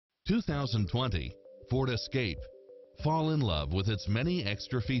2020 Ford Escape. Fall in love with its many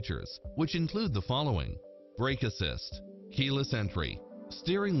extra features, which include the following: brake assist, keyless entry,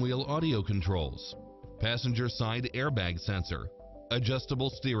 steering wheel audio controls, passenger side airbag sensor, adjustable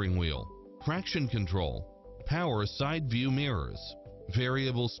steering wheel, traction control, power side view mirrors,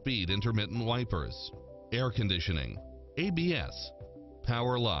 variable speed intermittent wipers, air conditioning, ABS,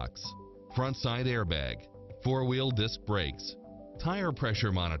 power locks, front side airbag, four-wheel disc brakes, tire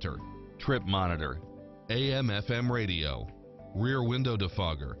pressure monitor, trip monitor, AM/FM radio, rear window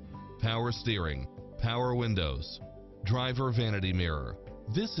defogger, power steering, power windows, driver vanity mirror.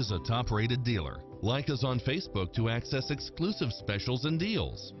 This is a top-rated dealer. Like us on Facebook to access exclusive specials and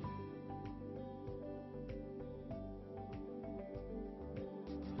deals.